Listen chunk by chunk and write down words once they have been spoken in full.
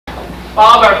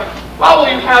Father, what will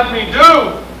you have me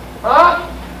do? Huh?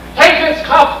 Take this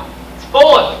cup. It's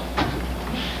full of...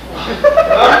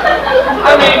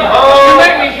 I mean, you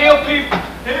make me heal people.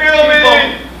 Heal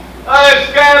me! I have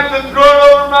scabs and grown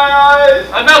over my eyes.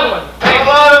 Another one. A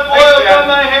lot of oil on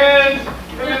my hands,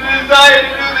 and a desire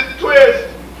to do the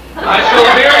twist. I shall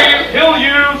heal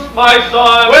you, my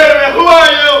son. Wait a minute, who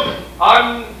are you?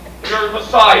 I'm your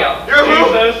Messiah. You're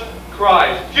who? Jesus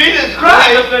Christ. Jesus Christ?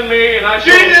 Jesus in me, and I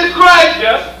shall... Jesus Christ?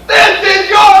 Yes? This is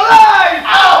your life!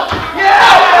 Oh!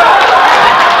 Yeah!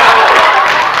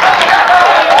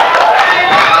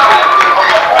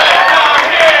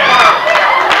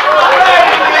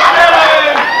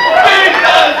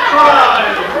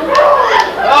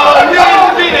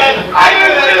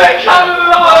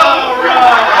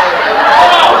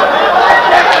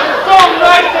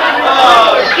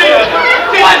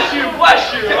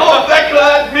 Bless you. Oh, thank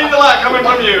God. That means a lot coming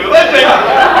from you. Listen.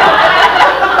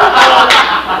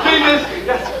 Jesus,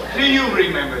 do you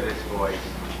remember this voice?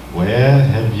 Where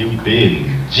have you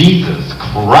been? Jesus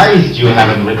Christ, you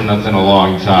haven't written us in a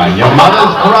long time. Your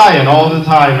mother's crying all the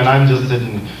time, and I'm just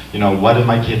sitting, you know, what did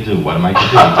my kid do? What did my kid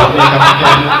do?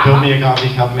 Fill me a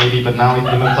coffee cup maybe, but now he's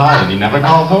been inside, and he never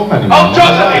calls home anymore. Oh,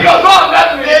 Joseph, he goes on,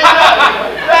 that's me.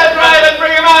 That's right, let's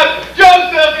bring him out.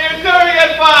 Joseph, your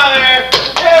surrogate father.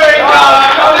 Here he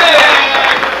comes. Come in.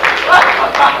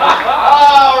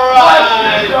 All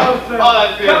right. Oh,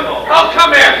 that's beautiful. Oh,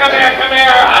 come here.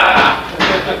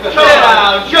 Sit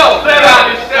down, Joe. Sit down,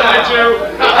 you silly Jew.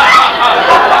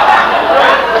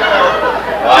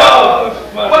 Joe,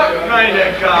 what kind of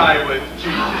guy was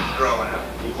Jesus growing up?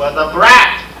 He was a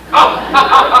brat.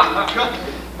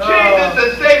 Jesus, the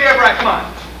Savior brat. Come on.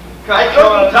 I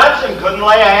couldn't touch him, couldn't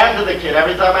lay a hand to the kid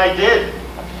every time I did.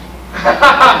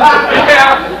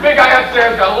 Yeah, big guy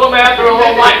upstairs got a little mad, threw a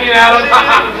little lightning at him.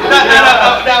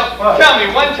 Now, tell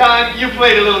me, one time you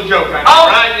played a little joke on him,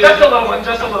 right? Just a little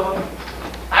one.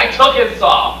 I took his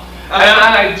saw, and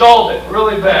I dulled it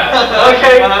really bad.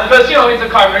 Okay? Because, you know, he's a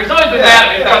carpenter. He's always been mad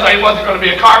at me because I wasn't going to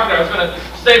be a carpenter. I was going to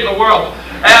save the world.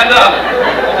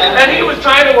 And he was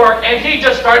trying to work, and he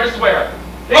just started to swear.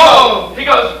 He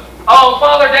goes, oh,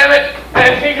 Father, damn it.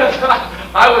 And he goes,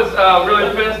 I was really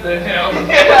pissed at him.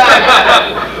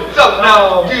 So,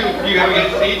 now, do you ever get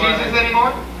to see Jesus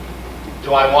anymore?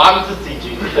 Do I want to see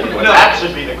Jesus anymore? No. That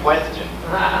should be the question.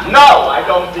 No, I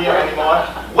don't see him anymore.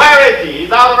 Where is he?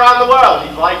 He's out around the world.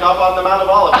 He's like up on the Mount of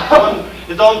Olives. He's doing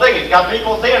his own thing. He's got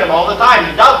people seeing him all the time.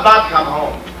 He does not come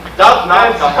home. Does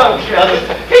not come home.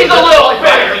 He's a little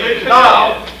bitter.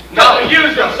 No, you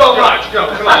use him so much.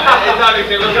 Go, come on. It's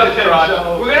obviously a little bit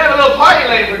We're going to have a little party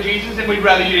later for Jesus, and we'd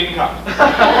rather you didn't come. So,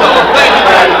 thank you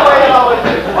very much.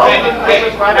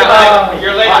 Hey,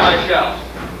 you're late to my show.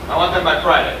 I want them by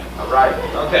Friday. All right.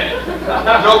 Okay.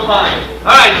 No pine.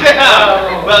 All right, sit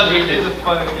down. Well, Jesus,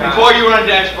 before you run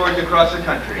dashboards across the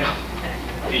country,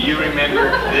 do you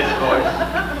remember this voice?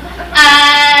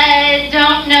 I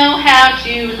don't know how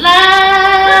to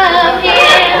love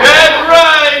him. That's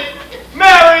right.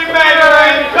 Mary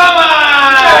Magdalene, come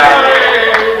on!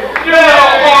 Mary! You know,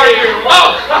 who are you?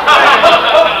 Oh!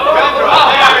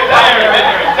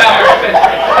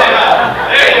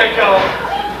 There you go.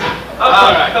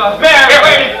 All right. Mary,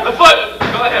 wait, the foot.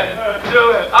 Go ahead.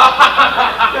 Do it.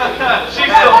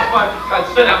 She's so fun. God,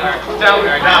 sit down, Mary. Down,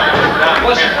 Mary. Down.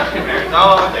 What's your fucking Mary?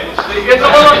 Oh, okay. It's a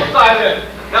little excited.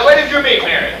 Now, where did you meet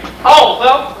Mary? Oh,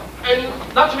 well, and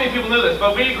not too many people knew this,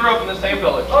 but we grew up in the same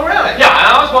village. Oh, really? Yeah, and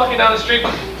I was walking down the street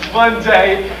one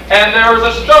day, and there was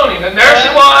a stoning, and there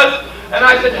she was, and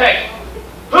I said, hey,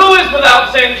 who is without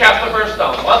sin cast the first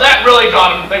stone? Well, that really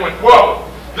got them. They went, whoa,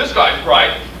 this guy's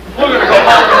bright. We're going to go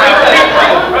home and have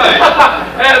a right.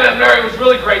 And then Mary was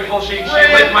really grateful. She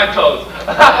licked my toes.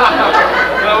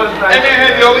 That was nice. And then,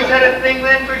 have you always had a thing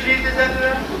then for Jesus after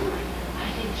that? I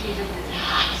think Jesus is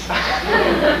hot.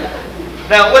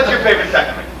 Now, what's your favorite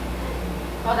sacrament?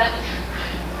 Well, that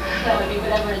would be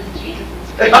whatever is Jesus.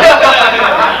 I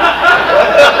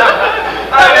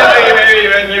don't think maybe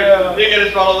you're going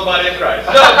to follow the body of Christ.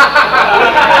 So,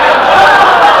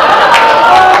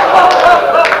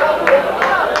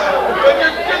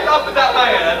 just off the top of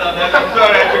my head, I'm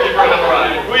sorry I took you for a little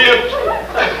ride.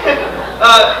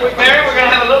 Mary, we're going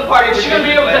to have a little party. Is she going to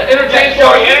be able to entertain for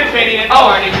me? Entertaining at the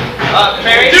party.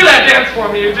 Mary, do that dance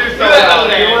for me. You do so that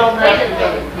well.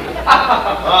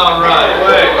 All right.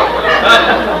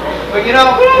 But you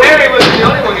know, Mary was the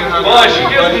only one who hung out. Boy, she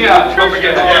gives me up. Don't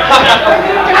forget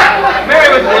that. Mary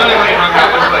was the only one who hung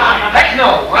out with me. Heck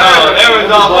no. Oh, there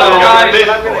was also this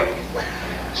boy.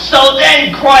 So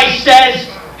then Christ says,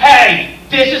 hey,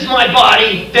 this is my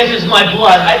body, this is my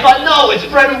blood. I thought, no, it's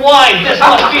bread and wine. This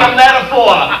must be a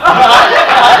metaphor.